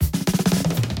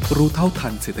รู้เท่าทั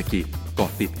นเศรษฐกิจเกา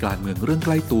ะติดการเมืองเรื่องใก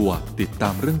ล้ตัวติดตา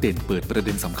มเรื่องเด่นเปิดประเ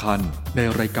ด็นสำคัญใน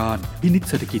รายการพินิจ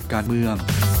เศรษฐกิจการเมือง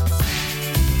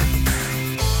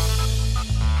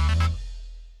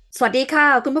สวัสดีค่ะ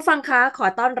คุณผู้ฟังคะขอ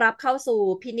ต้อนรับเข้าสู่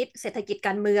พินิจเศรษฐกิจก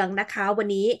ารเมืองนะคะวัน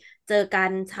นี้เจอกั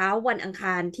นเช้าวันอังค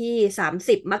ารที่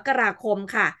30มกราคม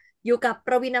ค่ะอยู่กับป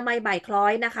ระวินามัยบ่ายคล้อ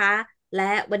ยนะคะแล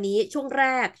ะวันนี้ช่วงแร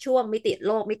กช่วงมิติโ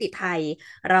ลกมิติไทย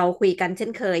เราคุยกันเช่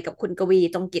นเคยกับคุณกวี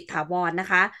จงกิจถาวรนะ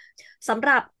คะสำห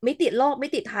รับมิติโลกมิ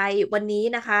ติไทยวันนี้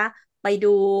นะคะไป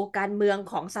ดูการเมือง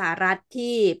ของสหรัฐ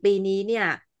ที่ปีนี้เนี่ย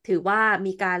ถือว่า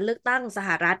มีการเลือกตั้งสห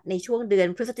รัฐในช่วงเดือน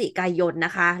พฤศจิกายนน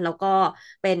ะคะแล้วก็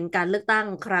เป็นการเลือกตั้ง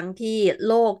ครั้งที่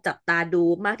โลกจับตาดู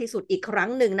มากที่สุดอีกครั้ง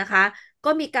หนึ่งนะคะก็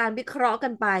มีการวิเคราะห์กั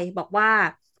นไปบอกว่า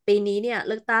ปีนี้เนี่ยเ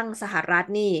ลือกตั้งสหรัฐ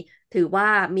นี่ถือว่า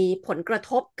มีผลกระ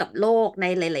ทบกับโลกใน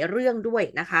หลายๆเรื่องด้วย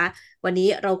นะคะวันนี้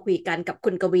เราคุยกันกับคุ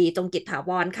ณกวีจงกิจถา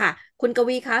วรค่ะคุณก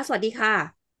วีคะสวัสดีค่ะ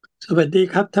สวัสดี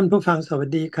ครับท่านผู้ฟังสวัส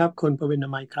ดีครับคุณประวิน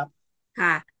ามัยครับค่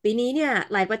ะปีนี้เนี่ย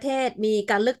หลายประเทศมี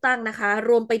การเลือกตั้งนะคะ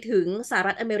รวมไปถึงสห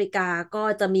รัฐอเมริกาก็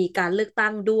จะมีการเลือกตั้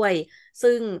งด้วย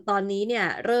ซึ่งตอนนี้เนี่ย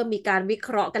เริ่มมีการวิเค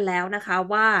ราะห์กันแล้วนะคะ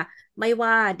ว่าไม่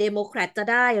ว่าเดโมแครตจะ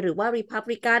ได้หรือว่าริพับ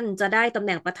ลิกันจะได้ตำแห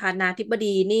น่งประธานาธิบ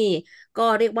ดีนี่ก็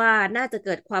เรียกว่าน่าจะเ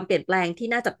กิดความเปลี่ยนแปลงที่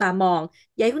น่าจับตามอง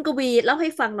อยากให้คุณกวีเล่าให้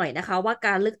ฟังหน่อยนะคะว่าก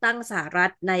ารเลือกตั้งสหรั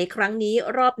ฐในครั้งนี้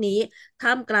รอบนี้ท่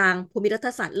ามกลางภูมิรัฐ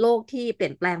ศาสตร์โลกที่เปลี่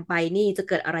ยนแปลงไปนี่จะ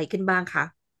เกิดอะไรขึ้นบ้างคะ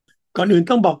ก่อนอื่น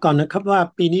ต้องบอกก่อนนะครับว่า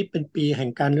ปีนี้เป็นปีแห่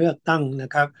งการเลือกตั้งน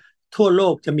ะครับทั่วโล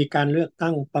กจะมีการเลือก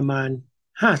ตั้งประมาณ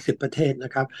50ประเทศน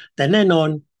ะครับแต่แน่นอน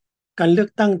การเลือก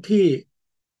ตั้งที่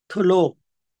ทั่วโลก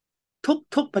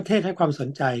ทุกประเทศให้ความสน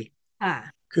ใจค่ะ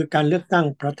คือการเลือกตั้ง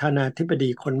ประธานาธิบดี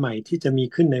คนใหม่ที่จะมี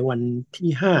ขึ้นในวันที่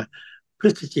5พฤ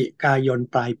ศจิกายน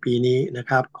ปลายปีนี้นะ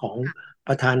ครับของป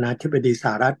ระธานาธิบดีส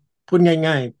หรัฐพูด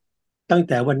ง่ายๆตั้งแ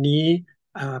ต่วันนี้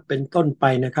เป็นต้นไป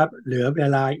นะครับเหลือเว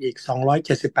ลาอีก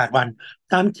278วัน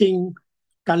ตามจริง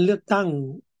การเลือกตั้ง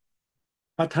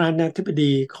ประธานาธิบ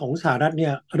ดีของสหรัฐเนี่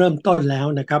ยเริ่มต้นแล้ว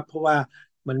นะครับเพราะว่า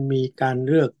มันมีการ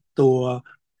เลือกตัว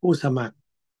ผู้สมัคร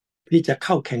ที่จะเ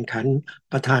ข้าแข่งขัน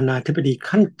ประธานาธิบดี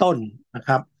ขั้นต้นนะค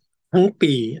รับทั้ง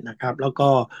ปีนะครับแล้วก็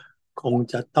คง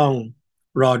จะต้อง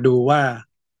รอดูว่า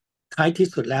ท้ายที่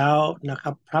สุดแล้วนะค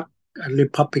รับพรรคริ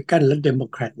พับลิกันและเดโม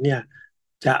แครตเนี่ย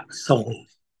จะส่ง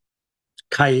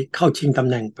ใครเข้าชิงตำ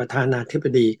แหน่งประธานาธิบ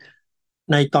ดี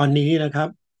ในตอนนี้นะครับ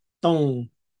ต้อง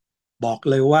บอก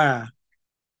เลยว่า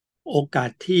โอกาส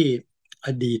ที่อ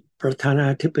ดีตประธานา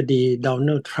ธิบดีโด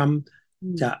นัลด์ทรัมป์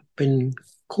จะอืมเป็น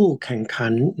คู่แข่งขั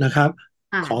นนะครับ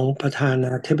ของอ่าประธาน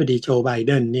าธิบดีโจไบเ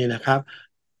ดนเนี่ยนะครับ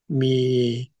มี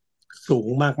สูง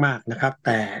มากๆนะครับแ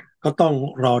ต่ก็ต้อง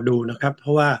รอดูนะครับเพร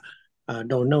าะว่า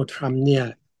โดนัลด์ทรัมป์เนี่ย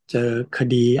เจอค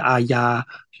ดีอาญา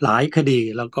หลายคดี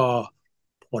แล้วก็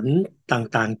ผล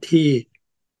ต่างๆ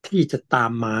ที่จะตา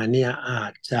มมาเนี่ยอา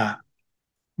จจะ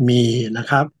มีนะ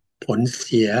ครับผลเ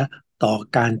สียต่อ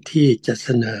การที่จะเส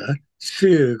นอ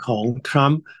ชื่อของทรั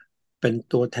มป์เป็น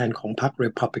ตัวแทนของพรรครี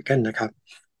พับลิกันนะครับ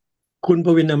คุณป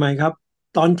วินทร์ไมยครับ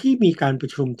ตอนที่มีการปร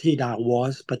ะชุมที่ดาวอ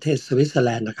สประเทศสวิตเซอร์แล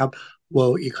นด์นะครับ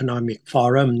World Economic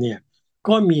Forum เนี่ย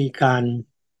ก็มีการ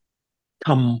ท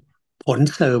ำผล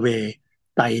เซอร์เวย์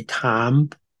ไต่ถาม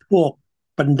พวก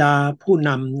บรรดาผู้น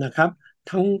ำนะครับ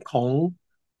ทั้งของ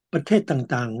ประเทศ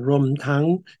ต่างๆรวมทั้ง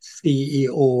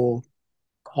CEO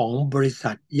ของบริ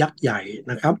ษัทยักษ์ใหญ่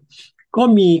นะครับก็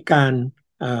มีการ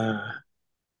เอ่อ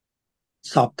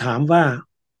สอบถามว่า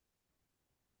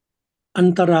อัน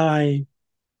ตราย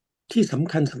ที่ส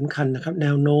ำคัญนะครับแน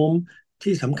วโน้ม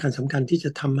ที่สำคัญที่จ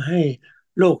ะทำให้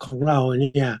โลกของเราเ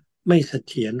นี่ยไม่เส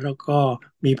ถียรแล้วก็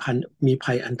มี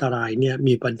ภัยอันตรายเนี่ย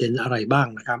มีประเด็นอะไรบ้าง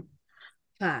นะครับ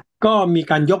ค่ะก็มี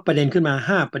การยกประเด็นขึ้นมา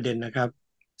5 ประเด็นนะครับ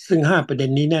ซึ่ง5 ประเด็น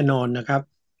นี้แน่นอนนะครับ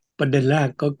ประเด็นแรก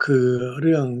ก็คือเ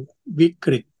รื่องวิก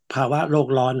ฤตภาวะโลก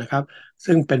ร้อนนะครับ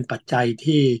ซึ่งเป็นปัจจัย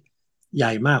ที่ให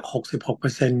ญ่มาก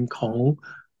66%ของ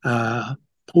อ่า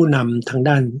ผู้นำทาง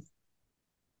ด้าน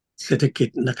เศรษฐกิจ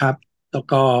นะครับแล้ว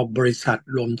ก็บริษัท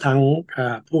รวมทั้ง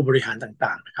ผู้บริหารต่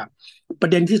างๆนะครับปร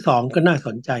ะเด็นที่2ก็น่าส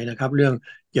นใจนะครับเรื่อง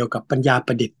เกี่ยวกับปัญญาป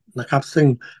ระดิษฐ์นะครับซึ่ง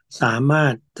สามา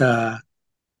รถ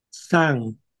สร้าง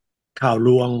ข่าวล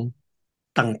วง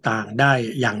ต่างๆได้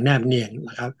อย่างแนบเนียน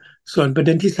นะครับส่วนประเ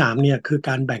ด็นที่3เนี่ยคือก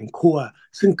ารแบ่งขั้ว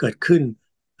ซึ่งเกิดขึ้น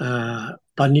อ่า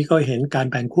ตอนนี้ก็เห็นการ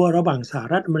แบ่งขั้วระหว่างสห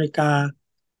รัฐอเมริกา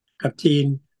กับจีน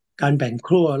การแบ่ง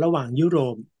ขั้วระหว่างยุโร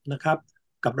ปนะครับ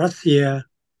กับรัสเซีย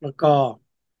แล้วก็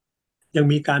ยัง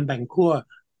มีการแบ่งขั้ว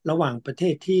ระหว่างประเท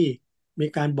ศที่มี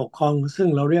การปกครองซึ่ง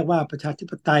เราเรียกว่าประชาธิ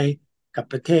ปไตยกับ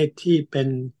ประเทศที่เป็น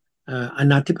อ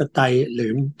นาธิปไตยหรื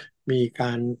อมีก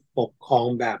ารปกครอง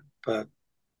แบบ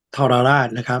ทรราช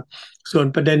นะครับส่วน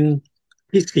ประเด็น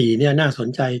ที่สี่เนี่ยน่าสน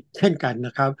ใจเช่นกันน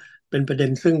ะครับเป็นประเด็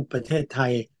นซึ่งประเทศไท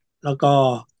ยแล้วก็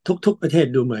ทุกๆประเทศ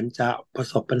ดูเหมือนจะประ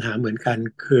สบปัญหาเหมือนกัน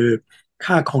คือ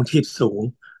ค่าครองชีพสูง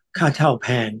ค่าเช่าแพ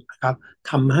งนะครับ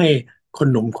ทำให้คน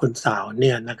หนุ่มคนสาวเ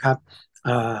นี่ยนะครับเ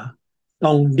อ่อ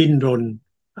ต้องดิ้นรน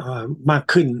มาก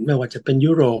ขึ้นไม่ว่าจะเป็น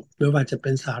ยุโรปไม่ว่าจะเป็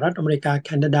นสหรัฐอเมริกาแค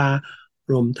นาดา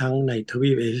รวมทั้งในทวี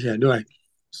ปเอเชียด้วย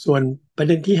ส่วนประเ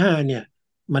ด็นที่ห้าเนี่ย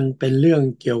มันเป็นเรื่อง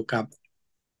เกี่ยวกับ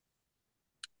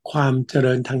ความเจ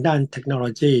ริญทางด้านเทคโนโล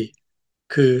ยี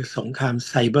คือสงคราม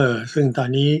ไซเบอร์ซึ่งตอน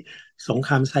นี้สงค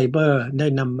รามไซเบอร์ได้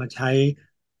นำมาใช้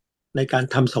ในการ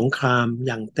ทำสงครามอ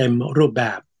ย่างเต็มรูปแบ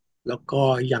บแล้วก็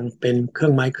ยังเป็นเครื่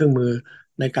องไม้เครื่องมือ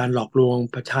ในการหลอกลวง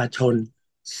ประชาชน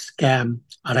สแกม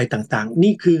อะไรต่างๆ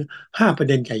นี่คือห้าประ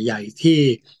เด็นใหญ่ๆที่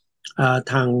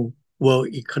ทาง World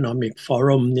Economic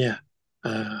Forum เนี่ยเ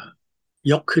อ่อ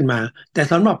ยกขึ้นมาแต่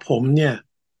สำหรับผมเนี่ย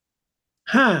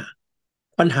ห้า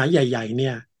ปัญหาใหญ่ๆเ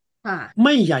นี่ย ค่ะไ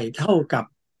ม่ใหญ่เท่ากับ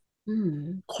อืม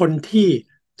คนที่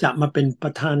จะมาเป็นปร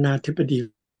ะธานาธิบดี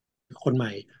คนให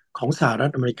ม่ของสหรั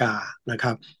ฐอเมริกานะค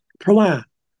รับเพราะว่า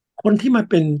คนที่มา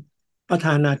เป็นประธ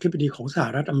านาธิบดีของสห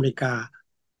รัฐอเมริกา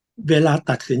เวลา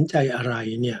ตัดสินใจอะไร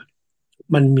เนี่ย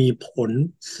มันมีผล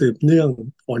สืบเนื่อง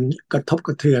ผลกระทบก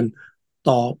ระเทือน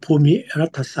ต่อภูมิรั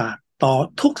ฐศาสตร์ต่อ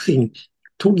ทุกสิ่ง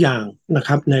ทุกอย่างนะค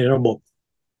รับในระบบ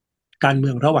การเมื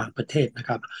องระหว่างประเทศนะค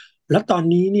รับ แล้วตอน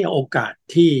นี้เนี่ยโอกาส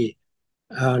ที่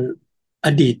เอ่ออ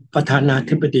ดีตประธานา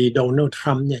ธิบดีโดนัลด์ท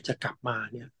รัมป์เนี่ยจะกลับมา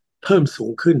เนี่ยเพิ่มสู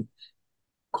งขึ้น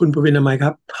คุณปวินามัยค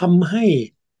รับทำให้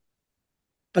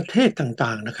ประเทศต่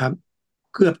างๆนะครับ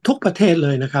เกือบทุกประเทศเล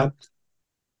ยนะครับ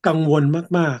กังวล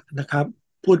มากๆนะครับ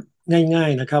พูดง่าย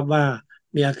ๆนะครับว่า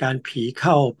มีอาการผีเ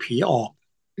ข้าผีออก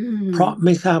อืเพราะมไ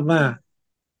ม่ทราบว่า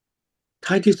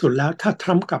ท้ายที่สุดแล้วถ้าท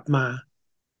รัมป์กลับมา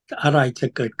อะไรจะ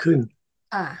เกิดขึ้น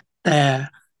ค่ะแต่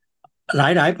ห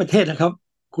ลายๆประเทศนะครับ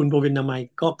คุณโบวินนามัย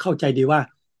ก็เข้าใจดีว่า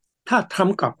ถ้าทรัม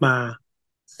ป์กลับมา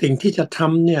สิ่งที่จะท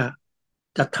ำเนี่ย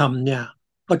จะทำเนี่ย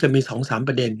ก็จะมีสองสามป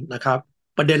ระเด็นนะครับ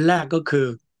ประเด็นแรกก็คือ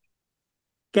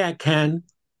แก้แค้น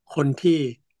คนที่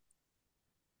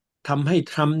ทำให้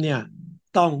ทรัมป์เนี่ย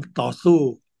ต้องต่อสู้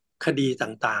คดี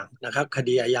ต่างๆนะครับค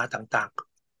ดีอาญาต่าง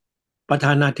ๆประธ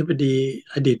านาธิบดี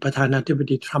อดีตประธานาธิบ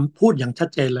ดีทรัมป์พูดอย่างชัด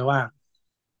เจนเลยว่า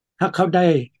ถ้าเขาได้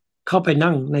เข้าไป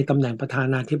นั่งในตำแหน่งประธา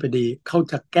นาธิบดีเขา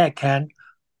จะแก้แค้น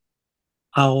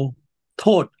เอาโท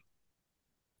ษ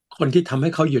คนที่ทำให้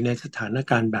เขาอยู่ในสถาน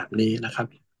การณ์แบบนี้นะครับ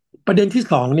ประเด็นที่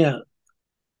สองเนี่ย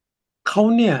เขา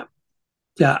เนี่ย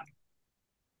จะ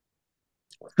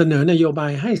เสนอนโยบา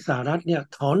ยให้สหรัฐเนี่ย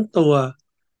ถอนตัว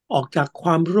ออกจากคว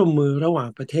ามร่วมมือระหว่าง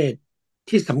ประเทศ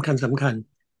ที่สำคัญ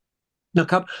นะ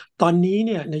ครับตอนนี้เ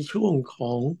นี่ยในช่วงข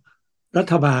องรั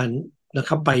ฐบาลนะค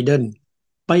รับไบเดน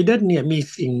เนี่ยมี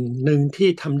สิ่งหนึ่งที่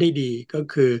ทำได้ดีก็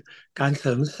คือการเส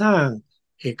ริมสร้าง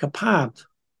เอกภาพ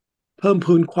เพิ่ม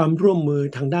พูนความร่วมมือ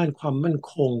ทางด้านความมั่น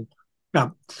คงกับ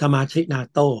สมาชิกนา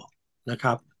โตนะค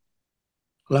รับ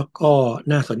แล้วก็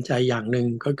น่าสนใจอย่างหนึ่ง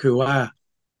ก็คือว่า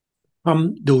ความ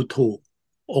ดูถูก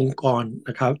องค์กรน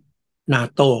ะครับนา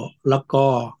โตแล้วก็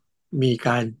มีก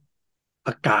ารป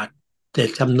ระกาศเจต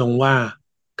จำนงว่า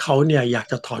เขาเนี่ยอยาก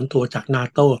จะถอนตัวจากนา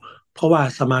โตเพราะว่า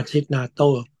สมาชิกนาโต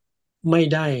ไม่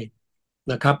ได้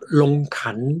นะครับลง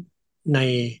ขันใน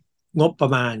งบประ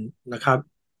มาณนะครับ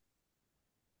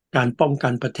การป้องกั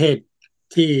นประเทศ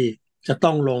ที่จะต้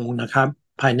องลงนะครับ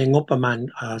ภายในงบประมาณ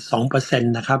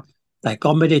2%นะครับแต่ก็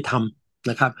ไม่ได้ทำ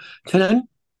นะครับฉะนั้น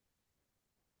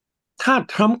ถ้า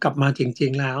ทรัมป์กลับมาจริ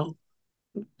งๆแล้ว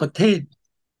ประเทศ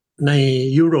ใน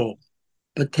ยุโรป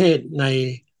ประเทศใน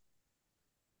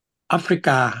แอฟริก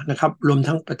านะครับรวม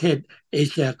ทั้งประเทศเอ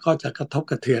เชียก็จะกระทบ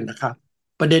กระเทือนนะครับ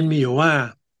ประเด็นมีอยู่ว่า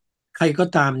ใครก็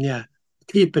ตามเนี่ย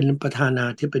ที่เป็นประธานา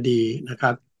ธิบดีนะค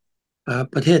รับ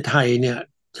ประเทศไทยเนี่ย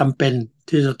จำเป็น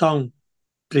ที่จะต้อง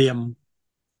เตรียม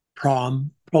พร้อม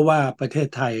เพราะว่าประเทศ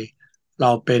ไทยเร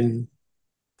าเป็น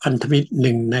พันธมิตรห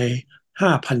นึ่งใน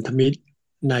5 พันธมิตร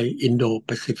ในอินโดแป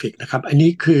ซิฟิกนะครับอัน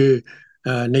นี้คือ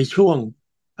ในช่วง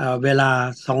เวลา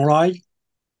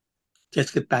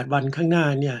278 วันข้างหน้า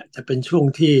เนี่ยจะเป็นช่วง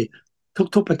ที่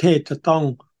ทุกๆประเทศจะต้อง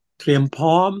เตรียมพ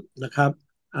ร้อมนะครับ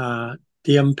อ่าเต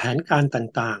รียมแผนการ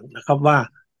ต่างๆนะครับว่า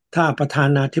ถ้าประธา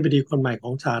นาธิบดีคนใหม่ข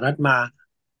องสหรัฐมา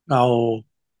เรา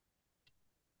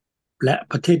และ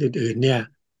ประเทศอื่นๆเนี่ย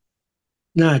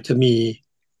น่าจะมี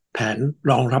แผน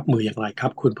รองรับมืออย่างไรครั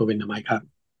บคุณประวินทร์ไมยครับ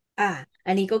อ่า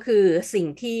อันนี้ก็คือสิ่ง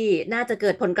ที่น่าจะเกิ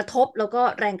ดผลกระทบแล้วก็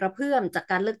แรงกระเพื่อมจาก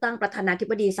การเลือกตั้งประธานาธิ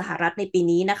บดีสหรัฐในปี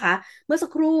นี้นะคะเมื่อสัก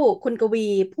ครู่คุณกวี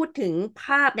พูดถึงภ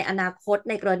าพในอนาคต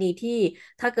ในกรณีที่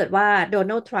ถ้าเกิดว่าโด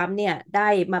นัลด์ทรัมป์เนี่ยได้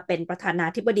มาเป็นประธานา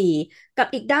ธิบดีกับ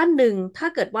อีกด้านหนึ่งถ้า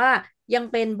เกิดว่า ยัง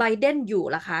เป็นไบเดนอยู่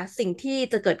ล่ะคะสิ่งที่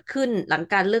จะเกิดขึ้นหลัง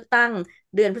การเลือกตั้ง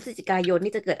เดือนพฤศจิกายน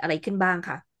นี่จะเกิดอะไรขึ้นบ้างค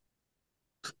ะ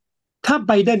ถ้าไ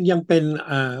บเดนยังเป็น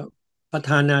ประ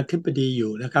ธานาธิบดีอ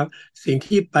ยู่นะครับสิ่ง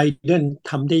ที่ไบเดน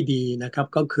ทำได้ดีนะครับ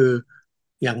ก็คือ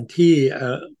อย่างที่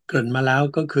เกริ่นมาแล้ว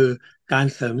ก็คือการ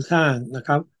เสริมสร้างนะค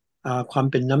รับความ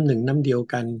เป็นน้ำหนึ่งน้ำเดียว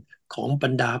กันของบร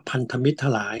รดาพันธมิตรทั้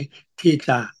งหลายที่จ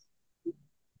ะ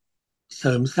เส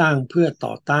ริมสร้างเพื่อ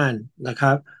ต่อต้านนะค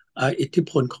รับอิทธิ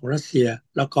พลของรัสเซีย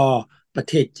แล้วก็ประ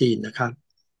เทศจีนนะครับ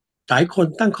หลายคน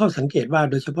ตั้งข้อสังเกตว่า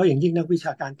โดยเฉพาะอย่างยิ่งนักวิช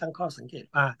าการตั้งข้อสังเกต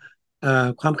ว่า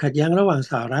ความขัดแย้งระหว่าง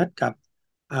สหรัฐกับ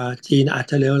จีนอาจ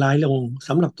จะเลวร้ายลงส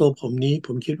ำหรับตัวผมนี้ผ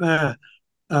มคิดว่า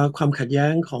ความขัดแย้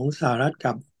งของสหรัฐ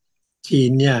กับจีน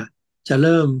เนี่ยจะเ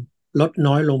ริ่มลด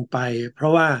น้อยลงไปเพรา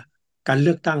ะว่าการเ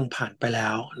ลือกตั้งผ่านไปแล้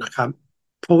วนะครับ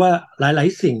เพราะว่าหลาย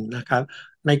ๆสิ่งนะครับ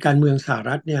ในการเมืองสห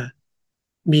รัฐเนี่ย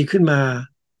มีขึ้นมา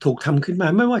ถูกทำขึ้นมา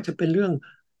ไม่ว่าจะเป็นเรื่อง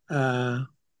เอ่อ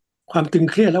ความตึง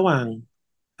เครียดระหว่าง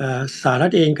สหรั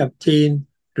ฐเองกับจีน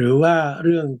หรือว่าเ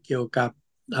รื่องเกี่ยวกับ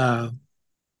เอ่อ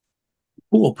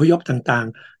ผู้อพยพต่าง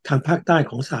ๆทางภาคใต้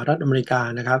ของสหรัฐอเมริกา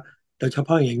นะครับโดยเฉพ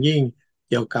าะอย่างยิ่ง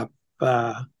เกี่ยวกับเอ่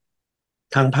อ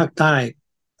ทางภาคใต้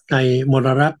ในมล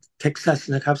รัฐเท็กซัส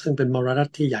นะครับซึ่งเป็นมลรัฐ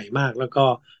ที่ใหญ่มากแล้วก็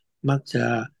มักจะ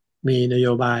มีนโย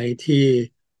บายที่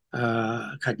เอ่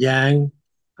ขัดแย้ง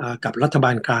กับรัฐบ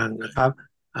าลกลางนะครับ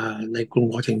ในกรุง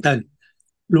วอชิงตัน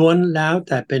ล้วนแล้วแ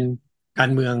ต่เป็นกา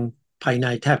รเมืองภายใน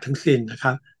แทบทั้งสิ้นนะค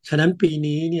รับฉะนั้นปี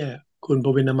นี้เนี่ยคุณป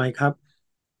วินามัยครับ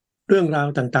เรื่องราว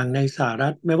ต่างๆในสหรั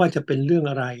ฐไม่ว่าจะเป็นเรื่อง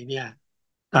อะไรเนี่ย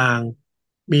ต่าง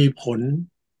มีผล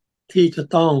ที่จะ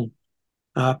ต้อง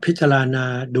พิจารณา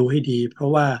ดูให้ดีเพรา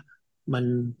ะว่ามัน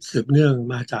สืบเนื่อง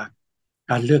มาจาก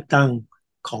การเลือกตั้ง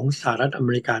ของสหรัฐอเม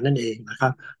ริกานั่นเองนะครั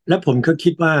บและผมก็คิ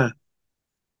ดว่า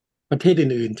ประเทศ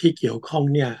อื่นๆที่เกี่ยวข้อง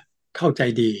เนี่ยเข้าใจ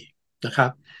ดีนะครั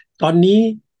บตอนนี้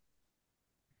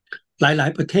หลาย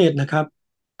ๆประเทศนะครับ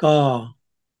ก็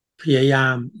พยายา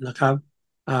มนะครับ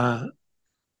อ่า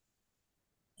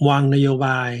วางนโยบ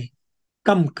าย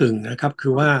ก้ำกึ่งนะครับคื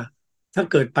อว่าถ้า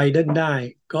เกิดไปได้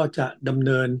ก็จะดำเ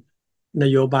นินน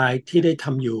โยบายที่ได้ท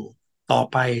ำอยู่ต่อ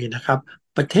ไปนะครับ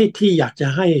ประเทศที่อยากจะ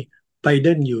ให้ไบเด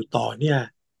นอยู่ต่อเนี่ย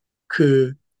คือ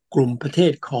กลุ่มประเท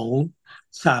ศของ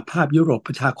สหภาพยุโรปป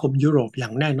ระชาคมยุโรปอย่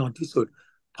างแน่นอนที่สุด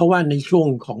เพราะว่าในช่วง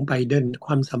ของไบเดนค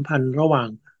วามสัมพันธ์ระหว่าง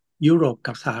ยุโรป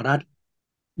กับสหรัฐ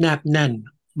แนบแน่น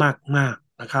มาก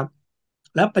ๆนะครับ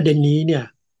และประเด็นนี้เนี่ย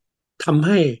ทำใ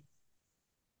ห้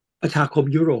ประชาคม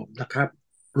ยุโรปนะครับ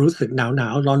รู้สึกหนา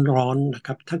วร้อนนะค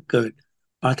รับถ้าเกิด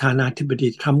ประธานาธิบดี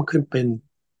ทรัมป์ขึ้นเป็น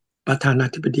ประธานา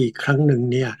ธิบดีครั้งหนึ่ง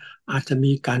เนี่ยอาจจะ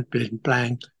มีการเปลี่ยนแปลง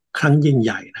ครั้งยิ่งใ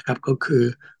หญ่นะครับก็คือ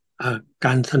ก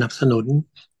ารสนับสนุน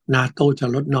นาโตจะ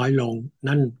ลดน้อยลง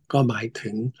นั่นก็หมายถึ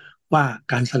งว่า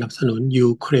การสนับสนุนยู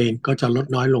เครนก็จะลด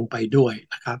น้อยลงไปด้วย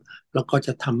นะครับแล้วก็จ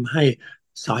ะทำให้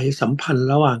สายสัมพันธ์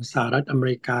ระหว่างสหรัฐอเม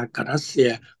ริกากับรัสเซีย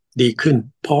ดีขึ้น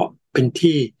เพราะเป็น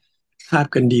ที่ ทราบ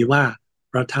กันดีว่า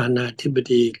ประธานาธิบ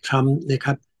ดีทรัมป์นะค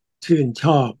รับชื่นช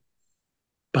อบ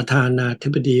ประธานาธิ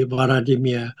บดีวลาดิเ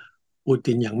มียร์ปู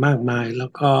ตินอย่างมากมายแล้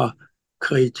วก็เค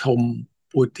ยชม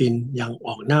ปูตินอย่างอ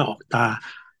อกหน้าออกตา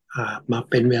มา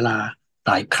เป็นเวลาห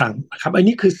ลายครั้งนะครับอัน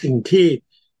นี้คือสิ่งที่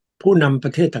ผู้นำปร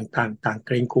ะเทศต่างๆต่างเก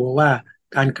รงกลัวว่า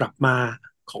การกลับมา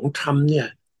ของทรัมป์เนี่ย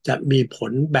จะมีผ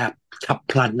ลแบบฉับ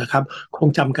พลันนะครับคง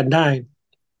จำกันได้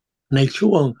ใน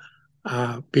ช่วง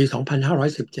ปี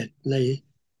2517ใน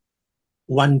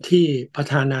วันที่ประ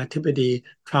ธานาธิบดี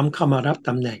ทรัมป์เข้ามารับต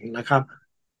ำแหน่งนะครับ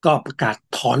ก็ประกาศ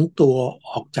ถอนตัว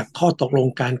ออกจากข้อตกลง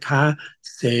การค้า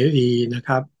เสรีนะค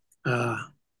รับ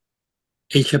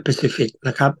เอเชียแปซิฟิกน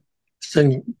ะครับซึ่ง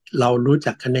เรารู้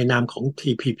จักกันในนามของ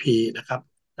TPP นะครับ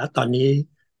และตอนนี้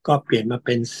ก็เปลี่ยนมาเ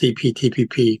ป็น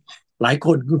CPTPP หลายค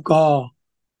นก็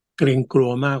เกรงกลั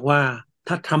วมากว่า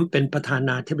ถ้าทรัมป์เป็นประธาน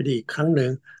าธิบดีอีกครั้งหนึ่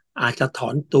ง อาจจะถอ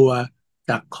นตัว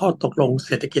จากข้อตกลงเ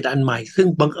ศรษฐกิจอันใหม่ซึ่ง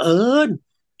บังเอิญ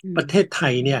ประเทศไท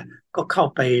ยเนี่ยก็เข้า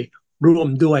ไปร่วม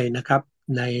ด้วยนะครับ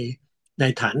ในใน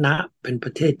ฐานะเป็นป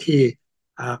ระเทศที่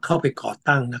เข้าไปก่อ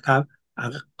ตั้งนะครับ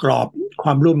กรอบคว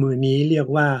ามร่วมมือนี้เรียก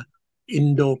ว่า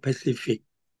Indo-Pacific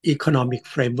Economic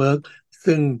Framework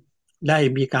ซึ่งได้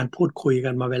มีการพูดคุยกั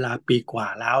นมาเวลาปีกว่า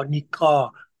แล้วนี่ก็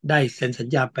ได้เซ็นสัญ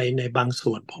ญาไปในบาง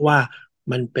ส่วนเพราะว่า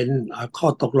มันเป็นข้อ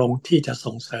ตกลงที่จะ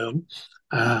ส่งเสริม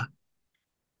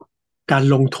การ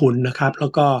ลงทุนนะครับแล้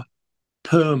วก็เ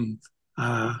พิ่มอ่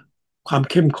าความ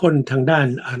เข้มข้นทางด้าน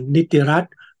นิติรัฐ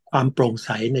ความโปร่งใส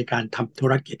ในการทำธุ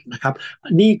รกิจนะครับ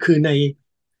นี่คือใน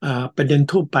ประเด็น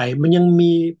ทั่วไปมันยัง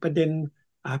มีประเด็น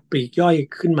ปลีกย่อย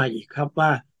ขึ้นมาอีกครับว่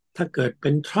าถ้าเกิดเป็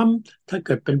นทรัมป์ถ้าเ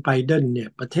กิดเป็นไบเดนเนี่ย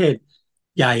ประเทศ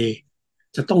ใหญ่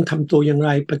จะต้องทำตัวอย่างไ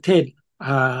รประเทศ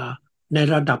อ่าใน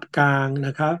ระดับกลางน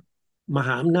ะครับ มห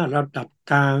าอำนาจระดับ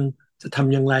กลางจะท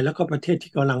ำอย่างไรแล้วก็ประเทศ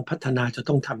ที่กำลังพัฒนาจะ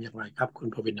ต้องทำอย่างไรครับคุณ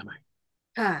ปวินามัย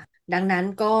ค่ะดังนั้น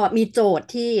ก็มีโจทย์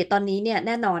ที่ตอนนี้เนี่ยแ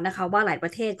น่นอนนะคะว่าหลายปร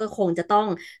ะเทศก็คงจะต้อง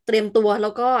เตรียมตัวแล้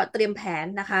วก็เตรียมแผน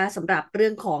นะคะสำหรับเรื่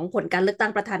องของผลการเลือกตั้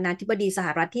งประธานาธิบดีสห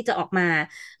รัฐที่จะออกมา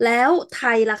แล้วไท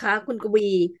ยล่ะคะคุณกวี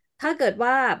ถ้าเกิด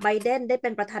ว่าไบเดนได้เป็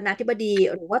นประธานาธิบดี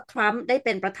หรือว่าทรัมป์ได้เ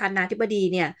ป็นประธานาธิบดี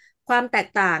เนี่ยความแตก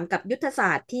ต่างกับยุทธศ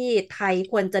าสตร์ที่ไทย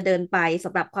ควรจะเดินไปส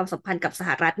ำหรับความสัมพันธ์กับส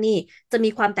หรัฐนี่จะมี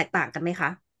ความแตกต่างกันไหมคะ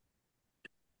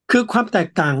คือความแตก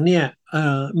ต่างเนี่ย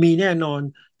มีแน่นอน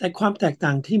แต่ความแตกต่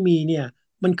างที่มีเนี่ย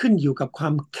มันขึ้นอยู่กับควา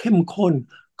มเข้มข้น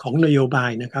ของนโยบาย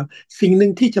นะครับสิ่งหนึ่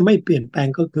งที่จะไม่เปลี่ยนแปลง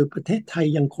ก็คือประเทศไทย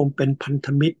ยังคงเป็นพันธ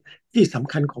มิตรที่ส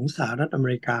ำคัญของสหรัฐอเม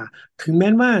ริกาถึงแม้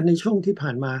ว่าในช่วงที่ผ่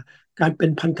านมาการเป็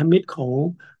นพันธมิตรของ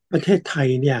ประเทศไทย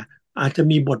เนี่ยอาจจะ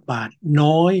มีบทบาท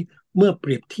น้อยเมื่อเป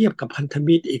รียบเทียบกับพันธ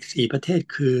มิตรอีก4ประเทศ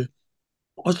คือ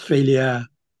ออสเตรเลีย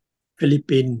ฟิลิป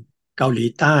ปินส์เกาหลี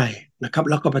ใต้นะครับ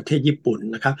แล้วก็ประเทศญี่ปุ่น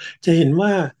นะครับจะเห็นว่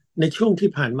าในช่วงที่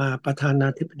ผ่านมาประธานา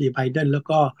ธิบดีไบเดนแล้ว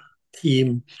ก็ทีม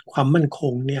ความมั่นค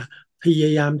งเนี่ยพย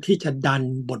ายามที่จะดัน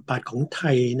บทบาทของไท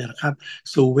ยนะครับ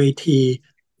สู่เวที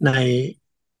ใน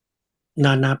น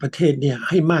านาประเทศเนี่ยใ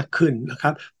ห้มากขึ้นนะครั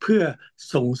บเพื่อ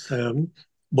ส่งเสริม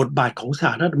บทบาทของส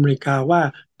หรัฐอเมริกาว่า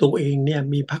ตัวเองเนี่ย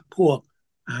มีพรรคพวก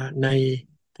ใน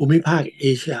ภูมิภาคเอ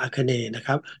เชียอาคเนย์นะค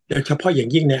รับโดยเฉพาะอย่าง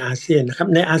ยิ่งในอาเซียนนะครับ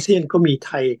ในอาเซียนก็มีไ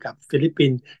ทยกับฟิลิปปิ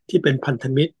นส์ที่เป็นพันธ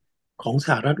มิตรของส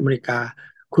หรัฐอเมริกา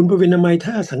คุณปวินามัย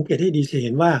ถ้าสังเกตให้ดีจะเ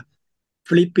ห็นว่า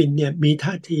ฟิลิปปินส์เนี่ยมี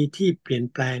ท่าทีที่เปลี่ยน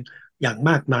แปลงอย่าง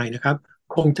มากมายนะครับ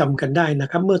คงจำกันได้นะ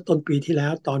ครับเมื่อต้นปีที่แล้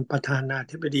วตอนประธานา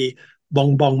ธิบดี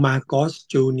บองมาโกส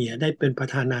จูเนียร์ได้เป็นประ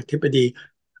ธานาธิบดี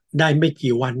ได้ไม่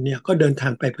กี่วันเนี่ยก็เดินทา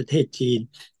งไปประเทศจีน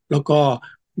แล้วก็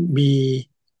มี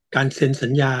การเซ็นสั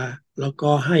ญญาแล้ว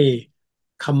ก็ให้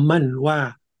คำมั่นว่า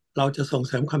เราจะส่ง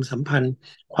เสริมความสัมพันธ์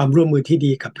ความร่วมมือที่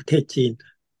ดีกับประเทศจีน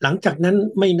หลังจากนั้น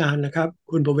ไม่นานนะครับ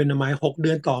คุณประเวณหมาย6 เดื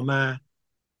อนต่อมา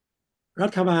รั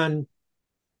ฐบาล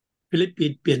ฟิลิปปิ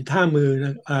นส์เปลี่ยนท่ามือน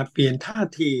ะเปลี่ยนท่า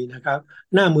ทีนะครับ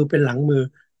หน้ามือเป็นหลังมือ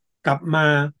กลับมา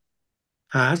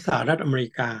หาสหรัฐอเมริ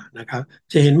กานะครับ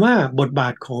จะเห็นว่าบทบา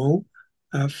ทของ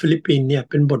ฟิลิปปินส์เนี่ย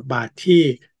เป็นบทบาทที่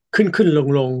ขึ้น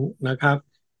ลงนะครับ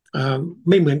เอ่อ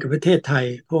ไม่เหมือนกับประเทศไทย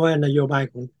เพราะว่านโยบาย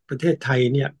ของประเทศไทย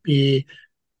เนี่ยมี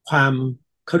ความ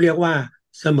เขาเรียกว่า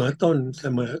เสมอต้นเส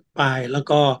มอปลายแล้ว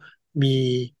ก็มี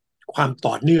ความ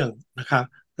ต่อเนื่องนะครับ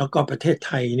แล้วก็ประเทศไ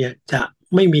ทยเนี่ยจะ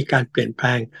ไม่มีการเปลี่ยนแปล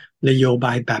งนโยบ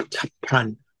ายแบบฉับพลัน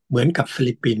เหมือนกับฟิ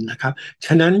ลิปปินส์นะครับฉ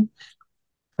ะนั้น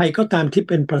ใครก็ตามที่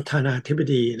เป็นประธานาธิบ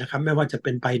ดีนะครับไม่ว่าจะเ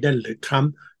ป็นไบเดนหรือทรัม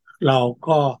ป์เรา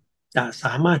ก็จะส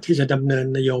ามารถที่จะดำเนิน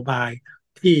นโยบาย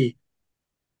ที่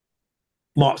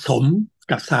เหมาะสม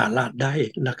กับสหรัฐได้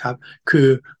นะครับคือ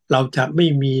เราจะไม่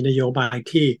มีนโยบาย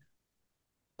ที่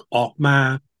ออกมา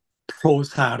โปร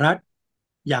สหรัฐ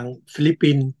อย่างฟิลิป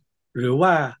ปินส์หรือว่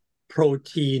าโปร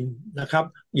จีนนะครับ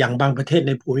อย่างบางประเทศใ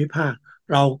นภูมิภาค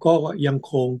เราก็ยัง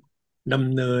คงด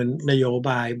ำเนินนโยบ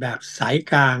ายแบบสาย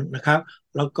กลางนะครับ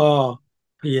แล้วก็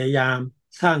พยายาม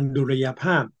สร้างดุลยภ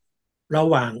าพระ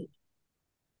หว่าง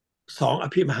2อ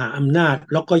ภิมหาอำนาจ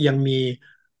แล้วก็ยังมี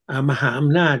มหาอ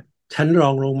ำนาจชั้นรอ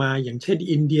งลงมาอย่างเช่น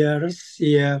อินเดียรัสเ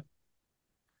ซีย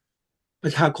ปร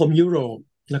ะชาคมยุโรป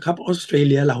นะครับออสเตรเ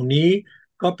ลียเหล่านี้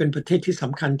ก็เป็นประเทศที่ส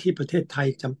ำคัญที่ประเทศไทย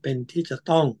จำเป็นที่จะ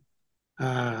ต้องอ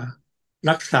า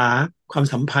รักษาความ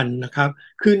สัมพันธ์นะครับ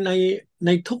คือใน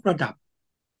ทุกระดับ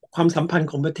ความสัมพันธ์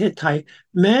ของประเทศไทย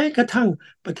แม้กระทั่ง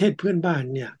ประเทศเพื่อนบ้าน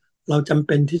เนี่ยเราจำเ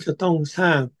ป็นที่จะต้องสร้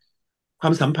างควา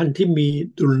มสัมพันธ์ที่มี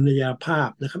ดุลยภาพ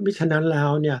นะครับมิฉะนั้นแล้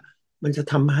วเนี่ยมันจะ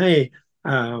ทำให้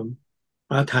อ่า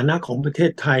ฐานะของประเท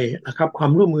ศไทยนะครับควา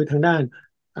มร่วมมือทางด้าน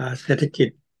เศรษฐกิจ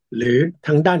หรือท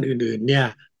างด้านอื่นๆเนี่ย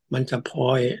มันจะพล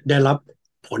อยได้รับ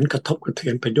ผลกระทบกระเทื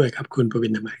อนไปด้วยครับคุณประวิ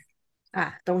นทร์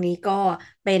ตรงนี้ก็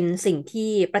เป็นสิ่ง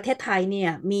ที่ประเทศไทยเนี่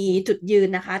ยมีจุดยืน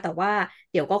นะคะแต่ว่า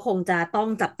เดี๋ยวก็คงจะต้อง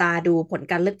จับตาดูผล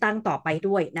การเลือกตั้งต่อไป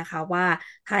ด้วยนะคะว่า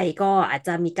ไทยก็อาจจ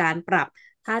ะมีการปรับ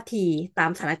ท่าทีตา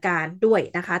มสถานการณ์ด้วย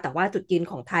นะคะแต่ว่าจุดยืน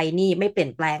ของไทยนี่ไม่เปลี่ย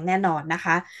นแปลงแน่นอนนะค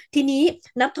ะทีนี้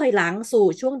นับถอยหลังสู่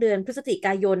ช่วงเดือนพฤศจิก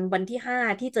ายนวันที่5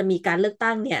ที่จะมีการเลือก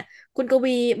ตั้งเนี่ยคุณก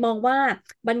วีมองว่า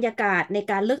บรรยากาศใน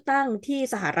การเลือกตั้งที่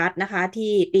สหรัฐนะคะ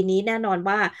ที่ปีนี้แน่นอน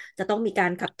ว่าจะต้องมีกา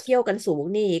รขับเคี่ยวกันสูง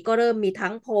นี่ก็เริ่มมีทั้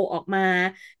งโพลออกมา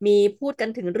มีพูดกัน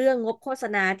ถึงเรื่องงบโฆษ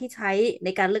ณาที่ใช้ใน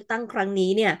การเลือกตั้งครั้ง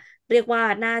นี้เนี่ยเรียกว่า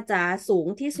น่าจะสูง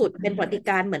ที่สุดเป็นประวัติก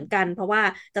ารณ์เหมือนกันเพราะว่า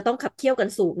จะต้องขับเคี่ยวกัน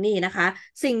สูงนี่นะคะ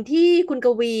สิ่งที่คุณก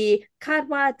วีคาด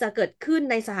ว่าจะเกิดขึ้น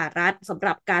ในสหรัฐสำห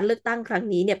รับการเลือกตั้งครั้ง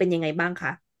นี้เนี่ยเป็นยังไงบ้างค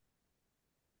ะ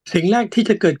สิ่งแรกที่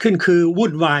จะเกิดขึ้นคือวุ่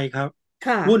นวายครับ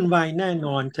ค่ะวุ่นวายแน่น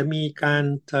อนจะมีการ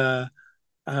เ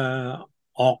อ่อ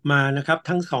ออกมานะครับ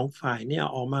ทั้ง2 ฝ่ายเนี่ย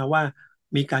ออกมาว่า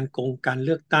มีการโกงการเ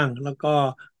ลือกตั้งแล้วก็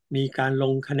มีการล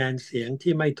งคะแนนเสียง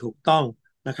ที่ไม่ถูกต้อง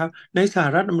นะครับในสห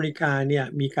รัฐอเมริกาเนี่ย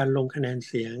มีการลงคะแนน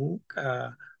เสียง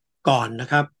ก่อนนะ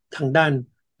ครับทางด้าน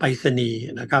ไปรษณีย์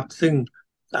นะครับซึ่ง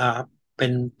อ่าเป็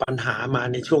นปัญหามา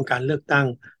ในช่วงการเลือกตั้ง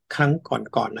ครั้ง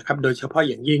ก่อนๆนะครับโดยเฉพาะ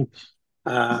อย่างยิ่ง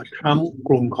ทรัมป์ก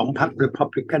ลุ่มของพรรครีพั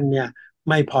บลิกันเนี่ย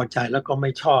ไม่พอใจแล้วก็ไม่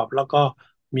ชอบแล้วก็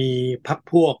มีพรรค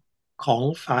พวกของ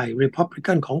ฝ่ายรีพับลิ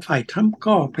กันของฝ่ายทรัมป์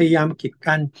ก็พยายามกีด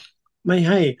กันไม่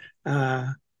ให้อ่า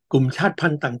กลุ่มชาติพั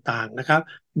นธุ์ต่างๆนะครับ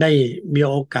ได้มี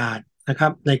โอกาสนะครั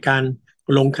บในการ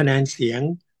ลงคะแนนเสียง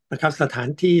นะครับสถาน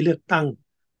ที่เลือกตั้ง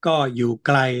ก็อยู่ไ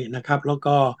กลนะครับแล้ว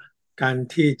ก็การ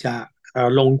ที่จะ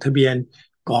ลงทะเบียน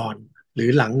ก่อนหรือ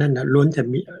หลังนั้นนะล้วนจะ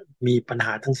มีปัญห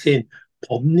าทั้งสิ้นผ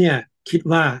มเนี่ยคิด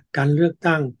ว่าการเลือก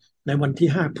ตั้งในวันที่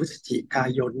5พฤศจิกา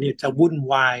ยนเนี่ยจะวุ่น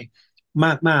วาย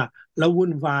มากๆแล้ววุ่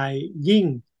นวายยิ่ง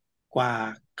กว่า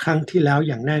ครั้งที่แล้ว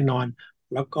อย่างแน่นอน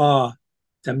แล้วก็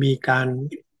จะมีการ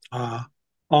เอ่อ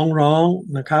ฟ้องร้อง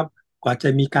นะครับกว่าจะ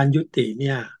มีการยุติเ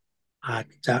นี่ยอาจ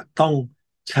จะต้อง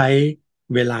ใช้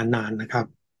เวลานานนะครับ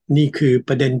นี่คือป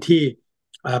ระเด็นที่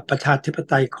ประชาธิป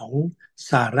ไตยของ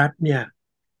สหรัฐเนี่ย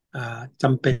จ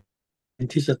ำเป็น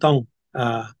ที่จะต้อง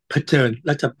เผชิญแล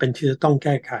ะจำเป็นที่จะต้องแ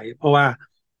ก้ไขเพราะว่า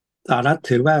สหรัฐ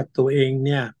ถือว่าตัวเองเ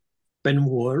นี่ยเป็น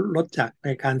หัวรถจักรใน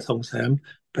การส่งเสริม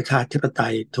ประชาธิปไต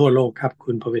ยทั่วโลกครับ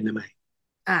คุณพวินทร์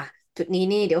อ่ะจุดนี้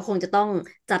นี่เดี๋ยวคงจะต้อง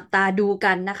จับตาดู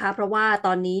กันนะคะเพราะว่าต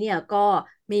อนนี้เนี่ยก็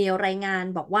มีรายงาน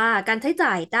บอกว่าการใช้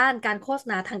จ่ายด้านการโฆษ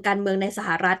ณาทางการเมืองในสห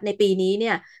รัฐในปีนี้เ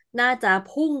นี่ยน่าจะ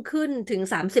พุ่งขึ้นถึง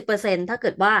30%ถ้าเกิ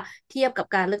ดว่าเทียบกับ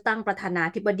การเลือกตั้งประธานา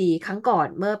ธิบดีครั้งก่อน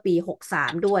เมื่อปี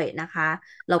63ด้วยนะคะ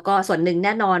แล้วก็ส่วนหนึ่งแ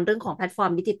น่นอนเรื่องของแพลตฟอร์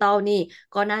มดิจิทัลนี่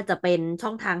ก็น่าจะเป็นช่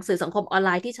องทางสื่อสังคมออนไล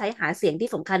น์ที่ใช้หาเสียงที่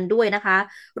สำคัญด้วยนะคะ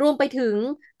รวมไปถึง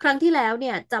ครั้งที่แล้วเ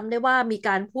นี่ยจำได้ว่ามีก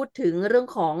ารพูดถึงเรื่อง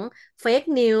ของเฟก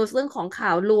นิวส์เรื่องของข่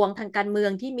าวลวงทางการเมือ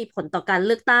งที่มีผลต่อการเ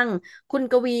ลือกตั้งคุณ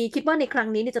กวีคิดว่าในครั้ง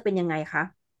นี้นี่จะเป็นยังไงคะ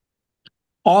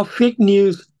ออฟฟิกนิว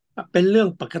ส์เป็นเรื่อง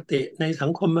ปกติในสั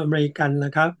งคมอเมริกันน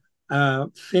ะครับ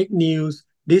เฟกนิวส์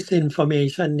ดิสอินฟอร์เม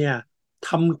ชันเนี่ยท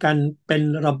ำกันเป็น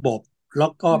ระบบแล้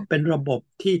วก็เป็นระบบ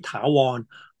ที่ถาวร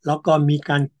แล้วก็มี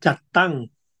การจัดตั้ง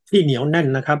ที่เหนียวแน่น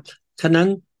นะครับฉะนั้น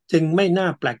จึงไม่น่า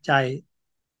แปลกใจ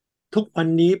ทุกวัน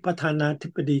นี้ประธานาธิ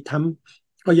บดีทรัมป์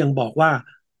ก็ยังบอกว่า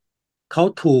เขา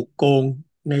ถูกโกง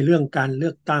ในเรื่องการเลื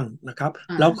อกตั้งนะครับ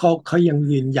แล้วเขายัง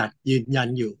ยืนยัน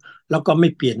อยู่ แล้วก็ไม่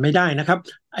เปลี่ยนไม่ได้นะครับ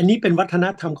อันนี้เป็นวัฒน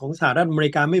ธรรมของสหรัฐอเม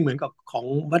ริกาไม่เหมือนกับของ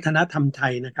วัฒนธรรมไท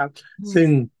ยนะครับซึ่ง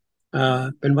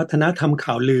เป็นวัฒนธรรม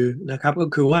ข่าวลือนะครับก็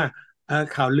คือว่า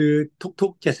ข่าวลือทุ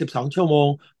กๆ72ชั่วโมง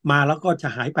มาแล้วก็จะ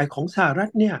หายไปของสหรั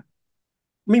ฐเนี่ย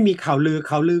ไม่มีข่าวลือเ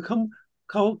ข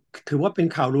าถือว่าเป็น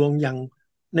ข่าวลวงอย่าง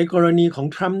ในกรณีของ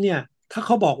ทรัมป์เนี่ยถ้าเข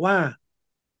าบอกว่า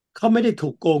เขาไม่ได้ถู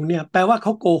กโกงเนี่ยแปลว่าเข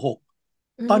าโกหก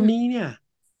ตอนนี้เนี่ย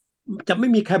จะไม่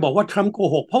มีใครบอกว่าทรัมป์โก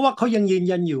หกเพราะว่าเขายังยืน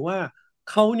ยันอยู่ว่า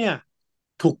เขาเนี่ย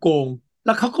ถูกโกงแ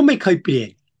ล้วเขาก็ไม่เคยเปลี่ยน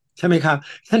ใช่ไหมครับ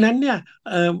ฉะนั้นเนี่ย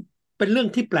เป็นเรื่อง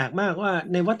ที่แปลกมากว่า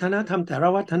ในวัฒนธรรมแต่ละ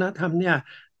วัฒนธรรมเนี่ย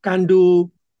การดู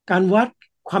การวัด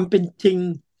ความเป็นจริง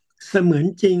เสมือน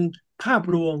จริงภาพ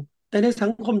รวมแต่ในสั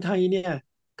งคมไทยเนี่ย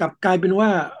กลับกลายเป็นว่า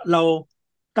เรา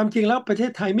ตามจริงแล้วประเท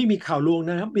ศไทยไม่มีข่าวลวง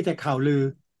นะครับมีแต่ข่าวลือ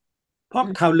เพราะ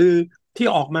ข่าวลือที่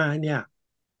ออกมาเนี่ย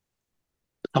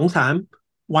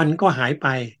 2-3 วันก็หายไป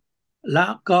แล้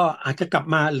วก็อาจจะกลับ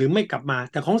มาหรือไม่กลับมา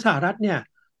แต่ของสหรัฐเนี่ย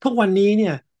ทุกวันนี้เนี่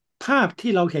ยภาพ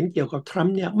ที่เราเห็นเกี่ยวกับทรัม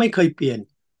ป์เนี่ยไม่เคยเปลี่ยน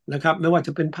นะครับไม่ว่าจ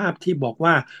ะเป็นภาพที่บอก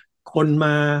ว่าคนม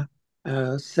าเอ่อ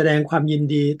แสดงความยิน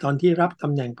ดีตอนที่รับต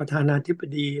ำแหน่งประธานาธิบ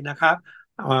ดีนะครับ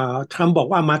ทรัมป์บอก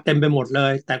ว่ามาเต็มไปหมดเล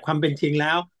ยแต่ความเป็นจริงแ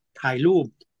ล้วถ่ายรูป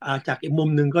จากอีกมุม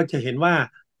หนึ่งก็จะเห็นว่า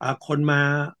คนมา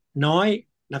น้อย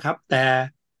นะครับแต่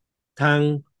ทาง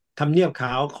ทำเนียบข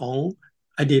าวของ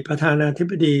อดีตประธานาธิ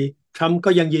บดีทรัมป์ก็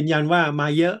ยังยืนยันว่ามา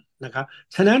เยอะนะครับ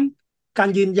ฉะนั้นการ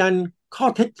ยืนยันข้อ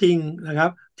เท็จจริงนะครั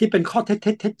บที่เป็นข้อเ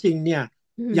ท็จจริงเนี่ย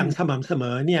อย่างสม่ำเสม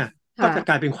อเนี่ยก็จะ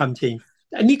กลายเป็นความจริง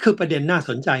อันนี้คือประเด็นน่า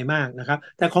สนใจมากนะครับ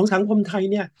แต่ของสังคมไทย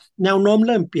เนี่ยแนวโน้มเ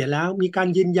ริ่มเปลี่ยนแล้วมีการ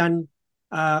ยืนยัน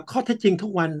ข้อเท็จจริงทุ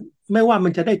กวันไม่ว่ามั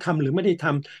นจะได้ทำหรือไม่ได้ท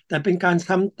ำแต่เป็นการ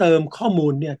ซ้ำเติมข้อมู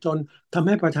ลเนี่ยจนทำใ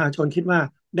ห้ประชาชนคิดว่า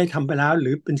ได้ทำไปแล้วหรื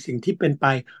อเป็นสิ่งที่เป็นไป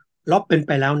แล้วเป็นไ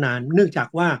ปแล้วนานเนื่องจาก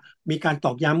ว่ามีการต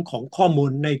อกย้ำของข้อมู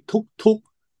ลในทุก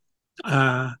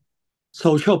ๆโซ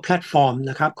เชียลแพลตฟอร์ม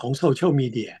นะครับของโซเชียลมี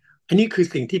เดียอันนี้คือ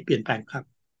สิ่งที่เปลี่ยนแปลงครับ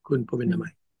คุณปวินท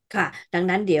ร์ ค่ะดัง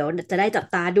นั้นเดี๋ยวจะได้จับ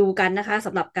ตาดูกันนะคะส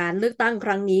ำหรับการเลือกตั้งค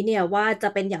รั้งนี้เนี่ยว่าจะ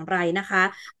เป็นอย่างไรนะคะ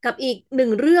กับอีกหนึ่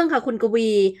งเรื่องค่ะคุณกวี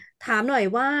ถามหน่อย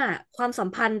ว่าความสัม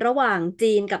พันธ์ระหว่าง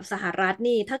จีนกับสหรัฐ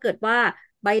นี่ถ้าเกิดว่า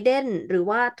ไบเดนหรือ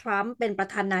ว่าทรัมป์เป็นประ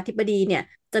ธานาธิบดีเนี่ย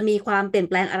จะมีความเปลี่ยน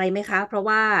แปลงอะไรไหมคะเพราะ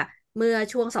ว่า เมื่อ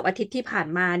ช่วงเสาร์อาทิตย์ที่ผ่าน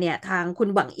มาเนี่ยทางคุณ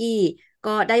หวังอี้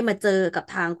ก็ได้มาเจอกับ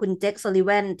ทางคุณเจคซัลลิแ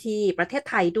วนที่ประเทศ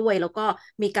ไทยด้วยแล้วก็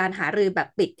มีการหารือแบบ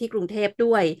ปิดที่กรุงเทพ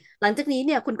ด้วยหลังจากนี้เ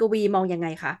นี่ยคุณกวีมองยังไง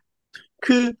คะ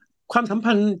คือความสัม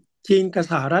พันธ์จีนกับ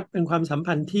สหรัฐเป็นความสัม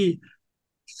พันธ์ที่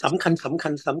สำ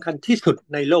คัญที่สุด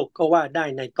ในโลกก็ว่าได้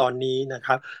ในตอนนี้นะค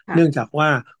รับเนื่องค่ะจากว่า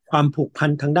ความผูกพัน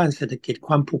ทางด้านเศรษฐกิจค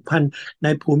วามผูกพันใน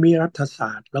ภูมิรัฐศ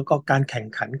าสตร์แล้วก็การแข่ง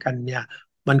ขันกันเนี่ย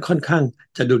มันค่อนข้าง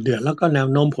จะดุเดือดแล้วก็แนว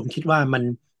โน้มผมคิดว่ามัน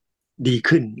ดี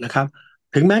ขึ้นนะครับ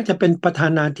ถึงแม้จะเป็นประธา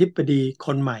นาธิบดีค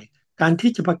นใหม่การ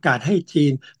ที่จะประกาศให้จี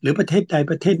นหรือประเทศใด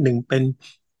ประเทศหนึ่งเป็น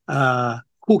เอ่อ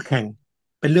คู่แข่ง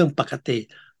เป็นเรื่องปกติ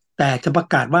แต่จะประ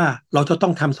กาศว่าเราจะต้อ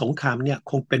งทำสงครามเนี่ย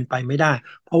คงเป็นไปไม่ได้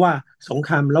เพราะว่าสงค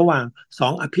รามระหว่างสอ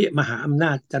งอภิมหาอำน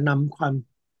าจจะนำความ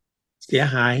เสีย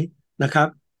หายนะครับ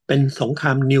เป็นสงคร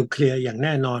ามนิวเคลียร์อย่างแ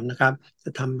น่นอนนะครับจะ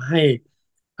ทำให้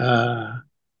เอ่อ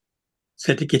เศ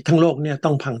รษฐกิจทั้งโลกเนี่ยต้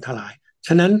องพังทลาย ฉ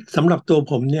ะนั้นสำหรับตัว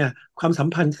ผมเนี่ยความสัม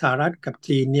พันธ์สหรัฐกับ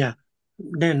จีนเนี่ย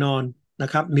แน่นอนนะ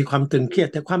ครับมีความตึงเครียด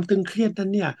แต่ความตึงเครียดนั้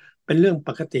นเนี่ยเป็นเรื่องป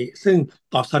กติซึ่ง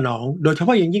ตอบสนองโดยเฉพ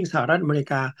าะอย่างยิ่งสหรัฐอเมริ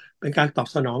กาเป็นการตอบ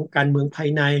สนองการเมืองภาย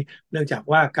ในเนื่องจาก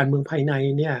ว่าการเมืองภายใน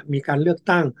เนี่ยมีการเลือก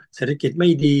ตั้งเศรษฐกิจไม่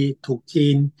ดีถูกจี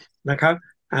นนะครับ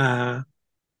อ่า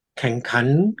แข่งขัน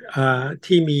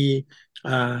ที่มี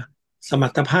อ่าสมร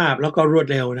รถภาพแล้วก็รวด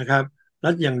เร็วนะครับแล้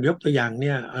วอย่างยกตัวอย่างเ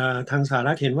นี่ยทางสห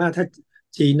รัฐเห็นว่าถ้า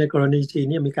จีนในกรณีจีน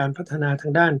เนี่ยมีการพัฒนาทา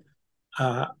งด้าน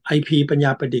ไอพีปัญญ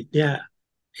าประดิษฐ์เนี่ย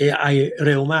AI เ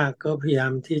ร็วมากก็พยายา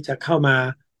มที่จะเข้ามา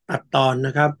ตัดตอนน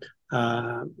ะครับอ่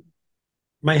า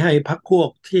ไม่ให้พรรคพวก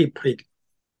ที่ผลิต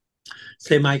เซ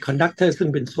มิคอนดักเตอร์ซึ่ง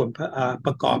เป็นส่วนป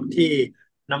ระกอบที่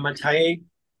นำมาใช้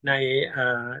ใน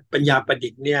ปัญญาประดิ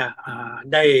ษฐ์เนี่ย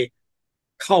ได้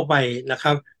เข้าไปนะค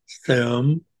รับเสริม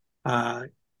อ่า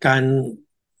การ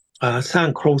สร้าง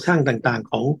โครงสร้างต่าง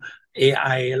ๆของ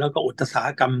AI แล้วก็อุตสาห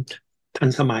กรรมทัน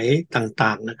สมัยต่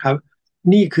างๆนะครับ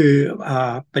นี่คือ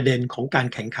ประเด็นของการ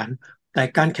แข่งขันแต่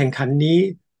การแข่งขันนี้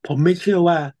ผมไม่เชื่อ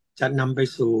ว่าจะนำไป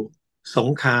สู่สง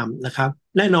ครามนะครับ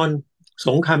แน่นอนส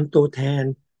งครามตัวแทน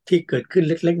ที่เกิดขึ้น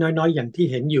เล็กๆน้อยๆอย่างที่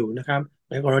เห็นอยู่นะครับ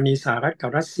ในกรณีสหรัฐกับ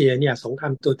รัสเซียเนี่ยสงครา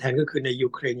มตัวแทนก็คือในยู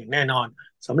เครนอย่างแน่นอน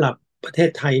สำหรับประเทศ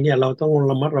ไทยเนี่ยเราต้อง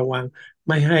ระมัดระวัง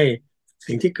ไม่ให้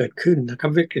สิ่งที่เกิดขึ้นนะครั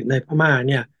บวิกฤตในพม่า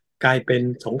เนี่ยกลายเป็น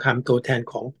สงครามตัวแทน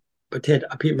ของประเทศ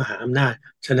อภิมหาอำนาจ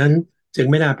ฉะนั้น จึง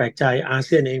ไม่น่าแปลกใจอาเ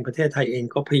ซียนเองประเทศไทยเอง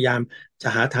ก็พยายามจะ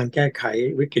หาทางแก้ไข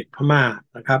วิกฤตพม่า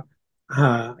นะครับ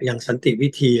อย่างสันติวิ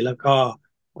ธีแล้วก็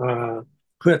อ่า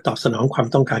เพื่อตอบสนองความ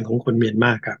ต้องการของคนเมียนม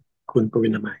าครับคุณปวิ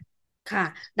นามัยค่ะ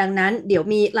ดังนั้นเดี๋ยว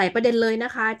มีหลายประเด็นเลยน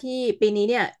ะคะที่ปีนี้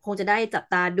เนี่ยคงจะได้จับ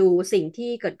ตาดูสิ่ง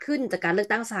ที่เกิดขึ้นจากการเลือก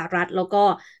ตั้งสหรัฐแล้วก็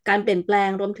การเปลี่ยนแปลง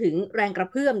รวมถึงแรงกระ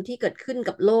เพื่อมที่เกิดขึ้น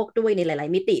กับโลกด้วยในหลาย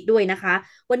ๆมิติด้วยนะคะ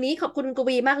วันนี้ขอบคุณก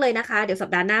วีมากเลยนะคะเดี๋ยวสัป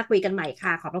ดาห์หน้าคุยกันใหม่ค่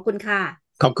ะขอบพระคุณค่ะ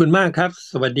ขอบคุณมากครับ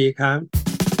สวัสดีครับ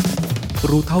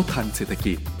รู้เท่าทันเศรษฐ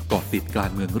กิจเกาะติดการ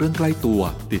เมืองเรื่องใกล้ตัว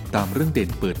ติดตามเรื่องเด่น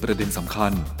เปิดประเด็นสำคั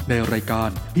ญในรายการ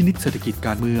พินิจเศรษฐกิจก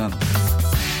ารเมือง